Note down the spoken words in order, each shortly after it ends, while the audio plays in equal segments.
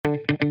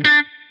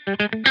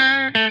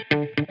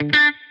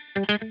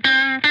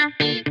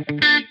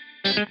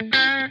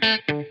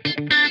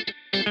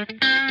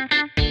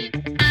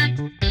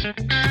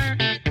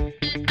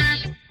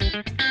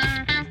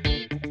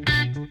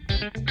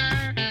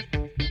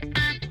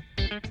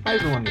Hi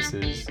everyone, this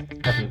is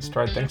Evan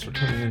Stride. Thanks for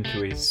tuning in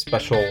to a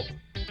special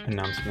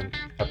announcement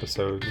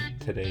episode.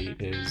 Today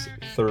is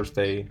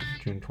Thursday,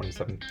 June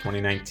 27th,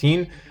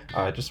 2019.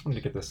 Just wanted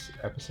to get this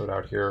episode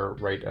out here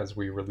right as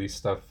we release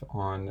stuff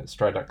on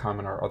stride.com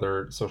and our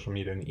other social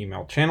media and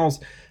email channels,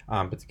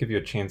 but to give you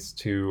a chance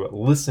to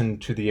listen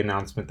to the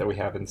announcement that we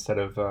have instead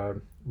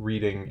of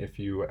reading if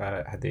you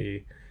had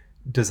the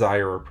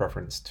desire or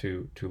preference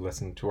to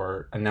listen to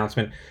our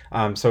announcement.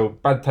 So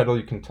by the title,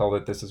 you can tell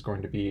that this is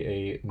going to be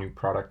a new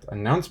product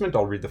announcement.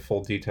 I'll read the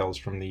full details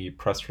from the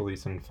press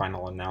release and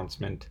final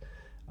announcement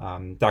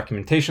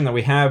documentation that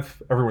we have.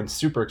 Everyone's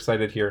super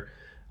excited here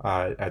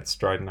at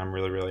Stride, and I'm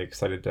really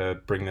excited to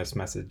bring this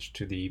message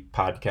to the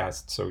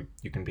podcast so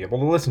you can be able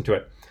to listen to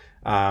it.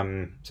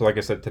 So like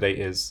I said, today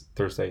is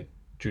Thursday,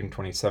 June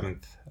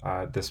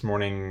 27th. This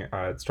morning,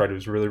 Stride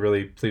was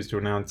really pleased to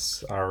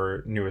announce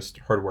our newest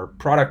hardware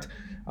product,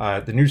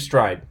 the new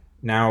Stride.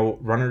 Now,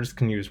 runners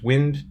can use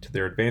wind to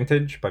their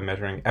advantage by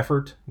measuring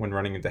effort when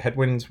running into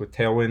headwinds with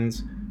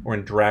tailwinds or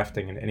in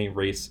drafting in any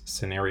race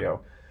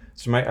scenario.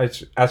 So you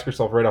might ask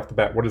yourself right off the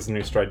bat, what does the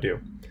new Stride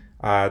do?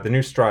 The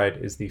new Stride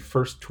is the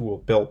first tool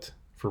built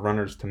for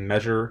runners to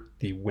measure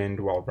the wind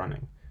while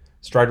running.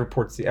 Stride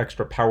reports the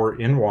extra power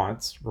in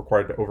watts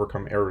required to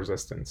overcome air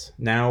resistance.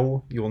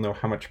 Now you will know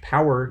how much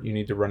power you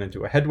need to run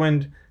into a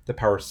headwind, the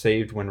power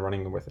saved when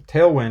running with a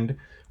tailwind,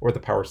 or the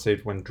power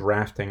saved when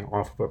drafting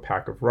off of a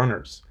pack of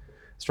runners.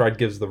 Stride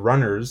gives the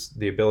runners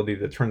the ability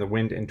to turn the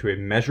wind into a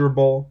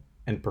measurable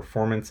and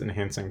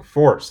performance-enhancing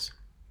force.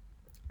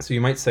 So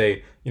you might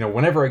say,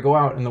 whenever I go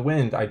out in the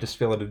wind, I just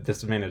feel at a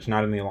disadvantage,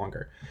 not any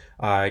longer.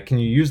 Can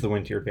you use the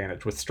wind to your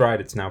advantage? With Stride,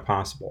 it's now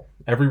possible.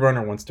 Every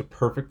runner wants to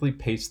perfectly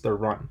pace their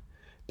run.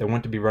 They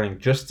want to be running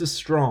just as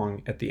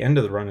strong at the end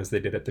of the run as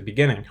they did at the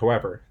beginning.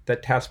 However,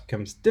 that task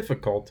becomes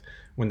difficult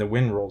when the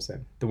wind rolls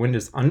in. The wind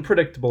is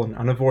unpredictable and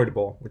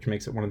unavoidable, which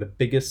makes it one of the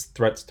biggest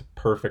threats to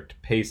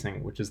perfect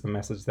pacing, which is the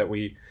message that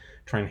we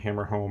try and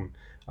hammer home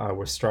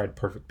with Stride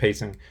perfect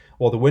pacing.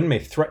 While the wind may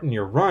threaten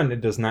your run, it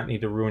does not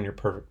need to ruin your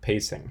perfect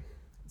pacing.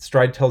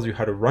 Stride tells you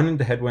how to run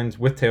into headwinds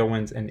with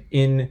tailwinds and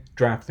in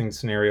drafting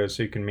scenarios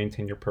so you can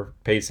maintain your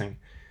perfect pacing.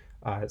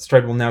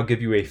 Stride will now give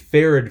you a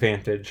fair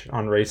advantage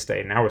on race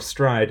day. Now with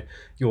Stride,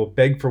 you will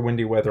beg for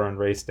windy weather on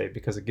race day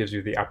because it gives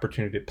you the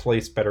opportunity to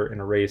place better in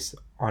a race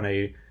on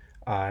a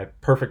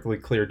perfectly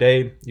clear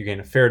day. You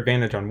gain a fair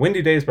advantage on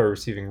windy days by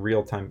receiving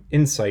real-time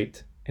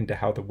insight into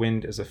how the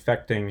wind is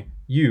affecting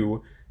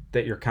you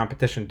that your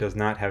competition does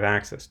not have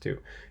access to.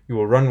 You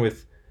will run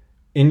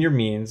within your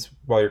means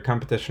while your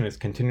competition is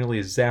continually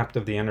zapped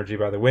of the energy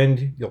by the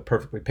wind. You'll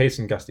perfectly pace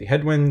in gusty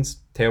headwinds,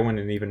 tailwind,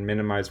 and even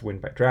minimize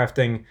wind by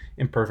drafting.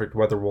 Imperfect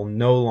weather will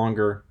no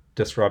longer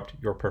disrupt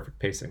your perfect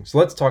pacing. So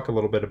let's talk a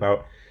little bit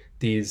about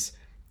these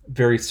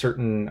very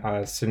certain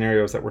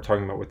scenarios that we're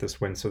talking about with this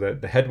wind. So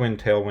the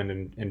headwind,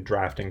 tailwind, and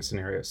drafting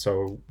scenarios.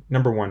 So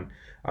number one,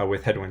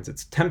 with headwinds,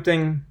 it's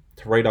tempting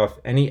to write off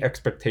any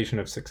expectation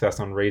of success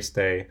on race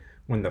day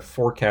when the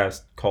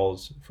forecast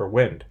calls for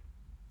wind.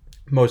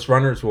 Most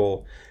runners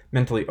will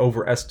mentally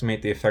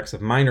overestimate the effects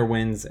of minor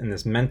winds, and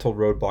this mental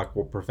roadblock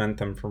will prevent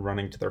them from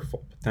running to their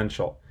full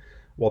potential.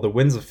 While the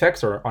wind's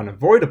effects are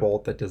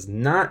unavoidable, that does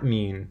not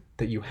mean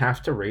that you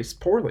have to race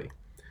poorly.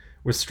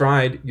 With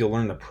Stride, you'll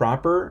learn the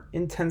proper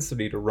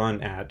intensity to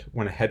run at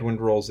when a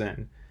headwind rolls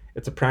in.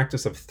 It's a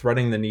practice of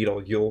threading the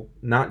needle. You'll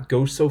not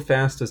go so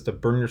fast as to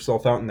burn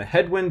yourself out in the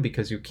headwind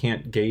because you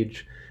can't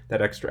gauge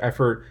that extra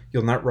effort.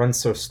 You'll not run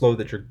so slow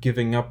that you're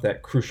giving up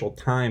that crucial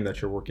time that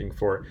you're working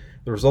for.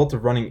 The result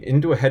of running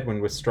into a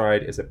headwind with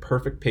Stride is a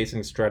perfect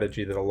pacing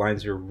strategy that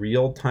aligns your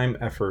real-time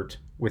effort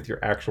with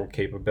your actual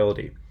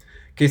capability.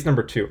 Case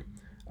number two,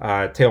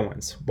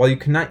 tailwinds. While you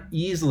cannot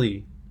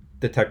easily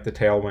detect the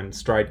tailwind,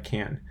 Stride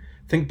can.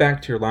 Think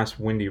back to your last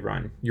windy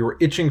run. You were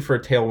itching for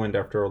a tailwind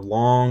after a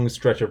long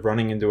stretch of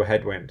running into a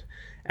headwind.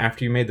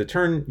 After you made the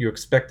turn, you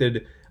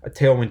expected a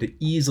tailwind to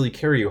easily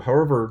carry you.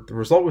 However, the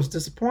result was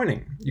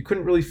disappointing. You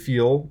couldn't really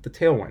feel the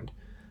tailwind.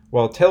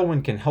 While a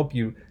tailwind can help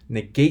you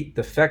negate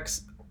the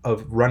effects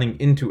of running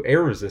into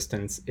air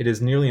resistance, it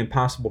is nearly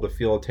impossible to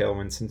feel a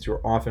tailwind since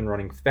you're often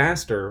running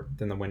faster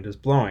than the wind is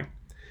blowing.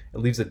 It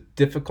leaves a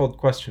difficult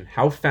question.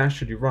 How fast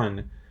should you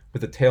run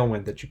with a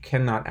tailwind that you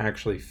cannot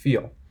actually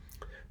feel?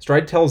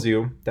 Stride tells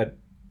you that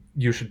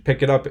you should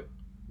pick it up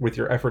with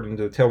your effort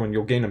into the tailwind.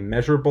 You'll gain a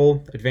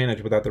measurable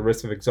advantage without the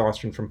risk of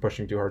exhaustion from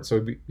pushing too hard.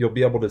 So you'll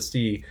be able to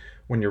see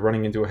when you're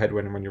running into a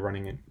headwind and when you're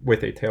running in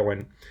with a tailwind.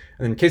 And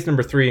then case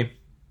number three,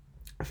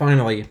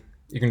 finally,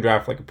 you can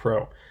draft like a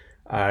pro.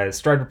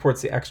 Stride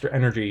reports the extra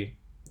energy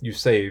you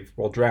save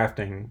while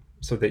drafting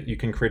so that you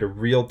can create a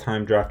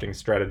real-time drafting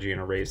strategy in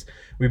a race.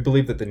 We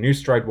believe that the new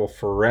Stride will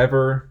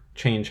forever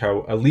change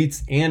how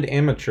elites and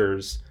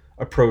amateurs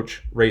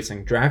approach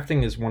racing.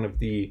 Drafting is one of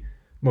the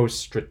most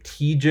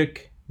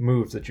strategic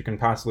moves that you can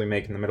possibly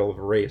make in the middle of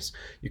a race.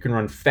 You can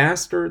run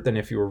faster than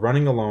if you were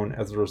running alone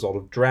as a result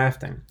of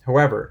drafting.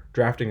 However,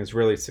 drafting is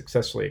really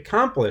successfully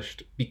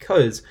accomplished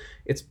because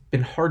it's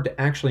been hard to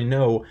actually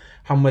know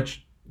how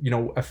much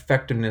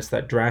effectiveness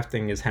that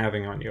drafting is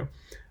having on you.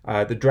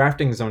 The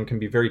drafting zone can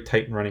be very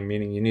tight in running,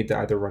 meaning you need to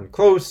either run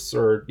close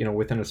or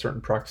within a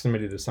certain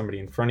proximity to somebody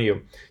in front of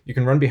you. You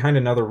can run behind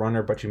another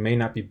runner, but you may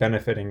not be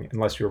benefiting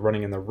unless you're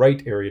running in the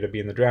right area to be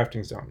in the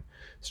drafting zone.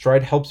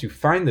 Stride helps you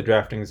find the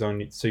drafting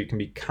zone so you can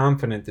be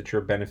confident that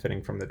you're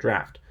benefiting from the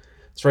draft.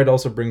 Stride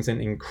also brings in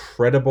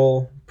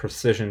incredible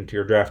precision to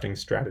your drafting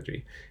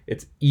strategy.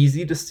 It's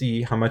easy to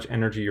see how much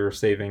energy you're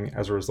saving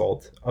as a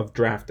result of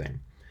drafting.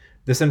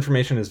 This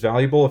information is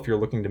valuable if you're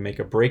looking to make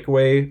a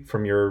breakaway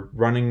from your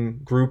running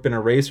group in a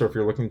race, or if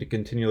you're looking to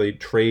continually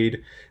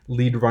trade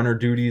lead runner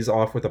duties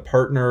off with a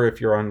partner,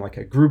 if you're on like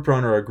a group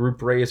run or a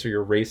group race, or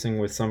you're racing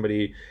with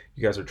somebody,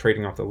 you guys are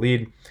trading off the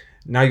lead.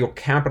 Now you'll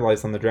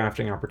capitalize on the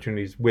drafting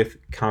opportunities with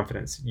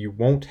confidence. You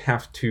won't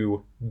have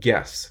to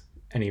guess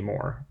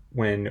anymore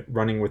when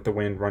running with the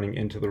wind, running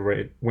into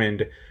the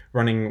wind,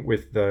 running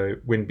with the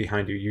wind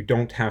behind you. You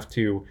don't have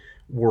to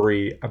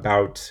worry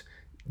about,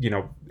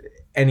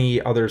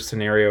 any other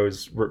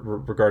scenarios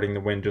regarding the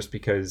wind, just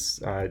because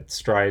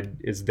Stride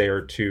is there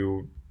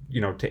to,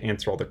 to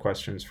answer all the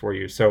questions for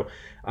you. So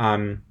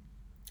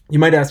you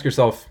might ask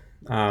yourself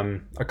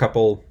a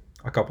couple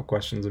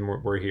questions, and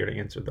we're here to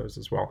answer those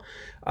as well.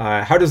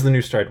 How does the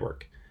new Stride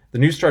work? The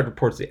new Stride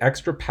reports the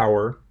extra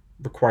power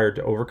required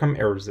to overcome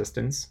air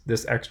resistance.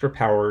 This extra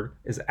power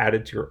is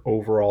added to your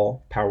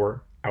overall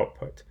power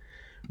output.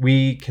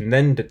 We can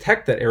then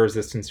detect that air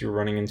resistance you're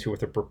running into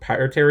with a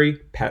proprietary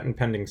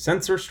patent-pending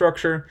sensor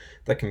structure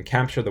that can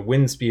capture the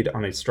wind speed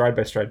on a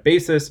stride-by-stride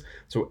basis,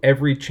 so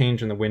every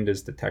change in the wind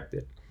is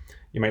detected.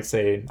 You might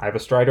say, I have a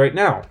Stride right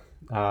now.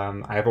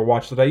 I have a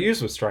watch that I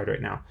use with Stride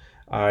right now.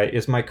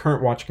 Is my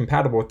current watch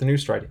compatible with the new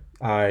Stride?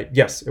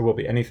 Yes, it will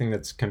be. Anything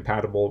that's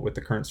compatible with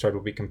the current Stride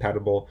will be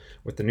compatible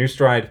with the new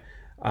Stride.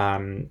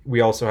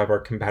 We also have our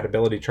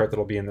compatibility chart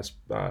that'll be in this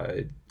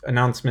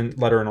announcement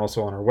letter and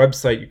also on our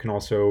website. You can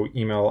also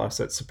email us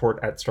at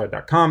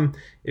support@stride.com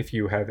if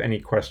you have any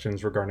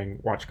questions regarding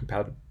watch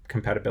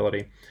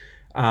compatibility.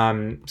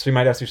 So you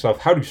might ask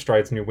yourself, how do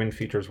Stride's new wind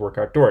features work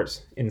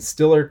outdoors? In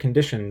stiller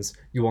conditions,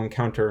 you will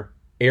encounter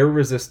air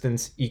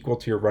resistance equal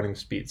to your running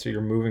speed. So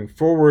you're moving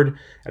forward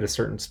at a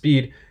certain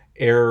speed.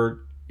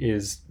 Air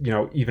is,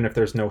 even if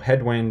there's no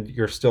headwind,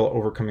 you're still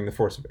overcoming the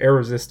force of air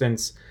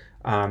resistance.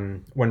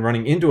 When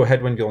running into a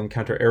headwind, you'll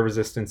encounter air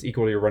resistance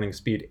equal to your running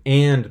speed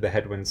and the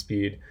headwind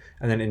speed.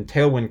 And then in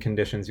tailwind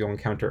conditions, you'll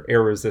encounter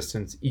air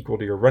resistance equal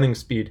to your running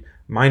speed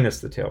minus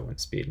the tailwind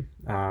speed.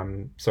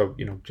 So,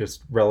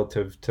 just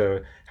relative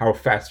to how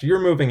fast you're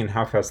moving and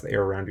how fast the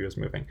air around you is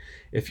moving.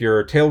 If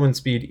your tailwind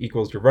speed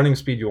equals your running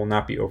speed, you will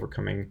not be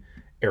overcoming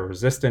air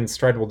resistance.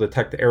 Stride will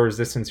detect the air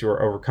resistance you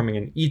are overcoming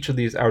in each of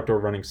these outdoor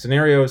running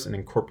scenarios and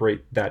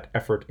incorporate that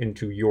effort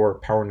into your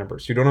power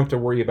numbers. You don't have to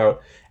worry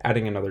about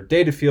adding another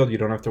data field. You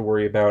don't have to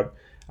worry about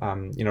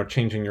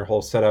changing your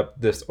whole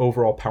setup. This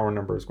overall power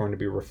number is going to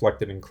be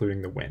reflected,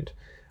 including the wind.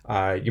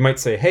 You might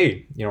say,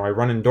 hey, I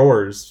run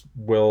indoors.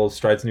 Will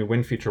Stride's new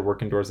wind feature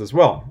work indoors as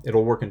well?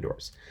 It'll work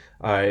indoors.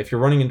 If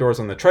you're running indoors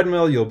on the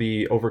treadmill, you'll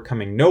be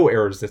overcoming no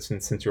air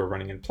resistance since you're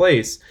running in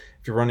place.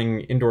 If you're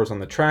running indoors on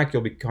the track,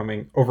 you'll be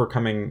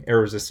overcoming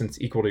air resistance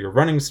equal to your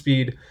running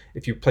speed.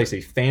 If you place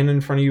a fan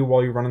in front of you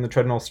while you run on the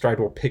treadmill,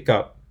 Stride will pick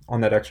up on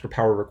that extra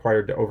power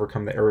required to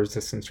overcome the air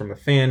resistance from the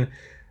fan.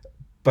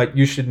 But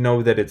you should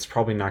know that it's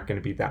probably not going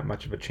to be that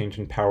much of a change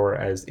in power,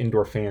 as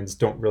indoor fans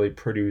don't really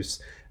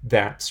produce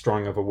that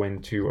strong of a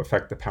wind to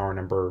affect the power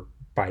number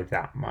by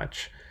that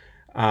much.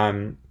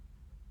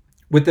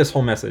 With this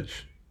whole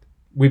message,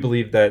 we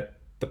believe that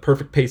the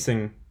perfect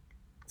pacing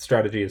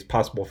strategy is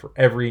possible for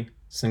every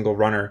single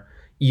runner,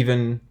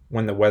 even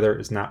when the weather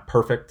is not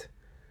perfect.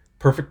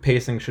 Perfect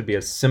pacing should be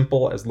as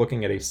simple as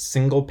looking at a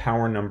single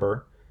power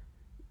number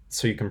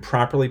so you can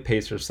properly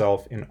pace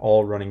yourself in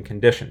all running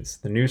conditions.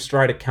 The new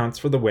Stride accounts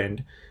for the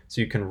wind,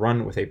 so you can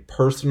run with a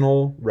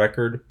personal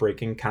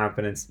record-breaking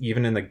confidence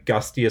even in the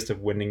gustiest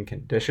of winding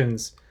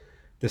conditions.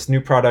 This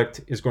new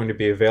product is going to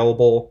be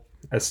available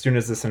as soon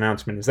as this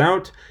announcement is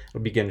out.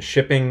 It'll begin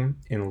shipping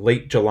in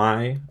late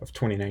July of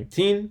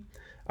 2019.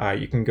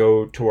 You can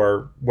go to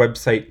our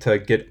website to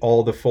get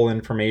all the full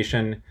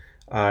information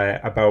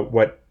about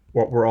what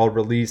we're all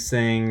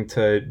releasing,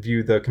 to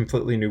view the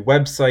completely new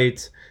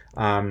website.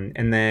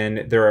 And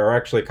then there are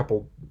actually a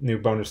couple new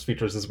bonus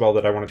features as well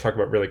that I want to talk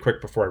about really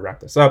quick before I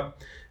wrap this up.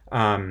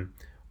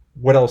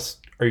 What else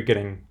are you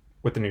getting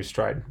with the new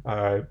Stride?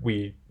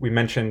 We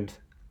mentioned,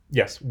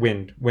 yes,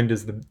 wind. Wind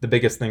is the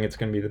biggest thing. It's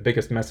going to be the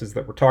biggest message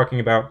that we're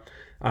talking about.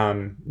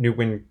 New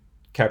wind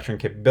capturing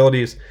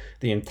capabilities.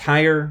 The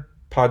entire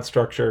pod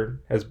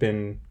structure has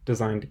been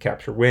designed to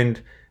capture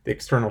wind. The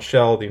external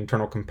shell, the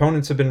internal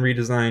components have been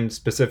redesigned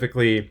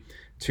specifically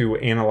to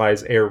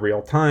analyze air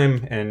real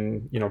time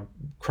and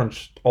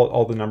crunch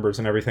all the numbers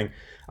and everything.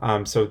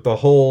 So the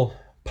whole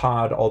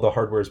pod, all the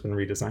hardware has been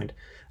redesigned.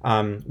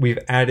 We've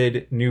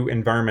added new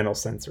environmental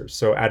sensors,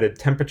 so added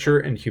temperature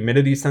and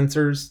humidity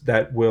sensors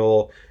that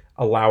will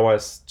allow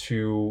us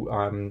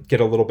to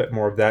get a little bit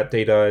more of that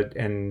data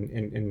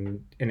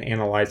and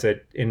analyze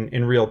it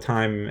in real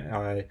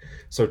time.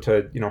 So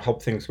to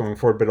help things going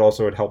forward, but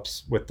also it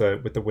helps with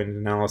the wind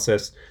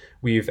analysis.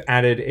 We've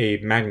added a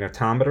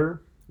magnetometer,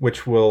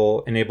 which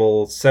will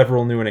enable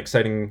several new and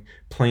exciting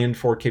planned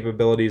for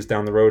capabilities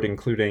down the road,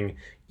 including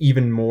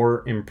even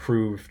more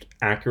improved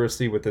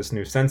accuracy with this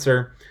new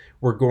sensor.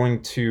 We're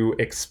going to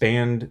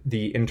expand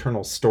the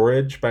internal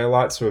storage by a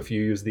lot. So if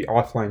you use the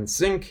offline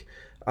sync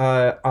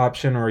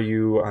option, or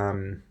you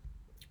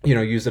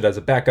use it as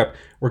a backup,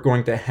 we're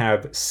going to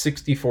have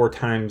 64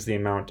 times the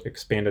amount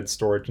expanded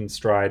storage in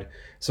Stride.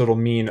 So it'll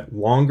mean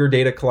longer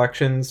data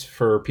collections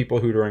for people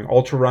who are doing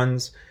ultra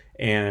runs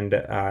and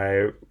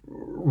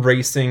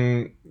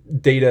racing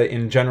data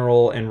in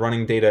general and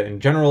running data in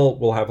general.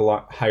 Will have a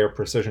lot higher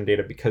precision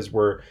data because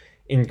we're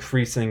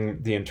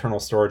increasing the internal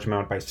storage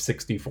amount by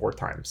 64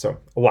 times. So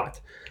a lot.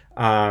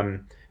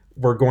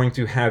 We're going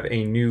to have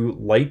a new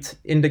light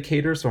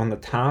indicator. So on the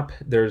top,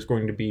 there's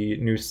going to be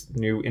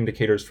new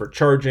indicators for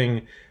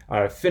charging,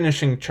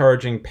 finishing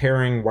charging,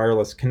 pairing,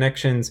 wireless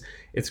connections.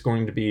 It's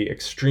going to be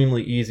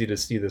extremely easy to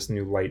see this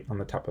new light on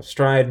the top of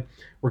Stride.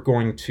 We're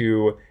going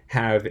to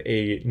have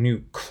a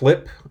new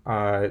clip.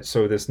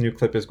 So this new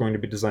clip is going to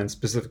be designed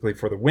specifically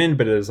for the wind,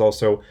 but it is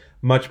also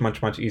much,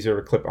 much, much easier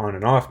to clip on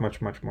and off,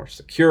 much, much more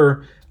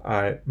secure,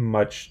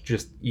 much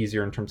just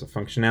easier in terms of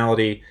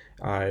functionality.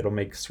 It'll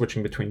make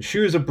switching between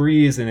shoes a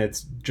breeze, and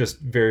it's just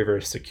very,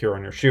 very secure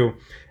on your shoe.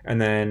 And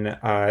then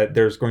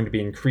there's going to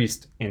be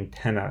increased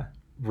antenna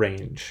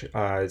range.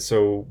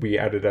 So we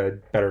added a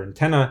better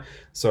antenna,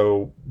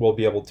 so we'll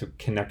be able to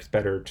connect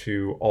better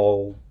to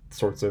all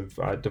sorts of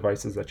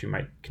devices that you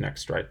might connect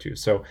Stride to.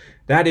 So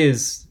that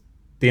is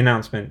the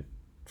announcement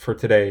for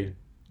today,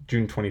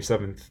 June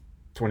 27th,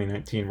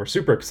 2019. We're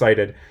super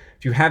excited.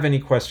 If you have any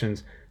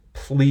questions,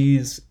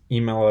 please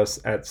email us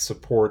at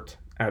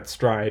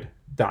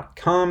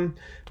support@stride.com.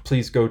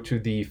 Please go to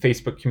the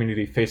Facebook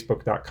community,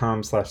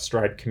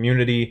 facebook.com/Stride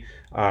community,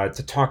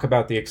 to talk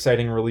about the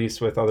exciting release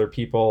with other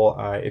people.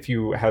 If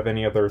you have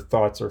any other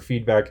thoughts or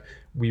feedback,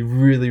 we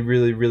really,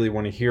 really, really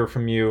want to hear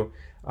from you.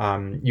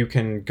 You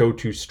can go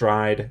to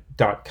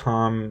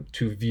stride.com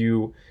to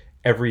view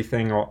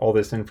everything, all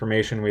this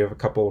information. We have a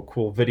couple of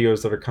cool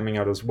videos that are coming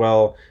out as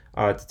well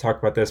to talk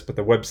about this, but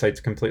the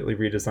website's completely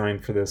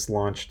redesigned for this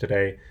launch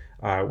today.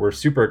 We're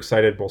super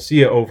excited. We'll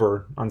see you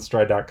over on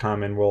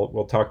stride.com, and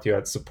we'll talk to you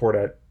at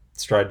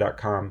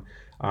support@stride.com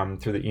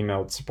through the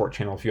email support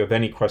channel if you have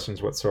any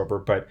questions whatsoever.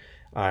 But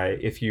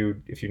if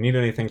you need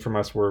anything from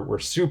us, we're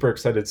super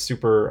excited,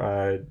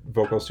 super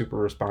vocal, super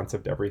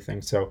responsive to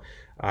everything. So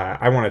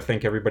I want to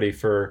thank everybody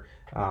for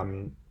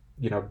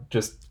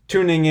just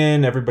tuning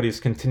in, everybody's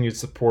continued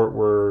support.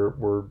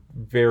 We're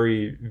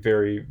very,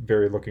 very,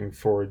 very looking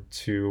forward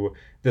to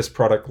this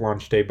product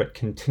launch day, but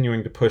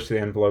continuing to push the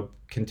envelope,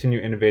 continue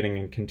innovating,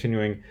 and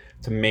continuing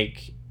to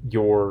make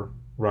your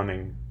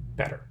running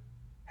better.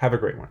 Have a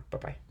great one.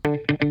 Bye-bye.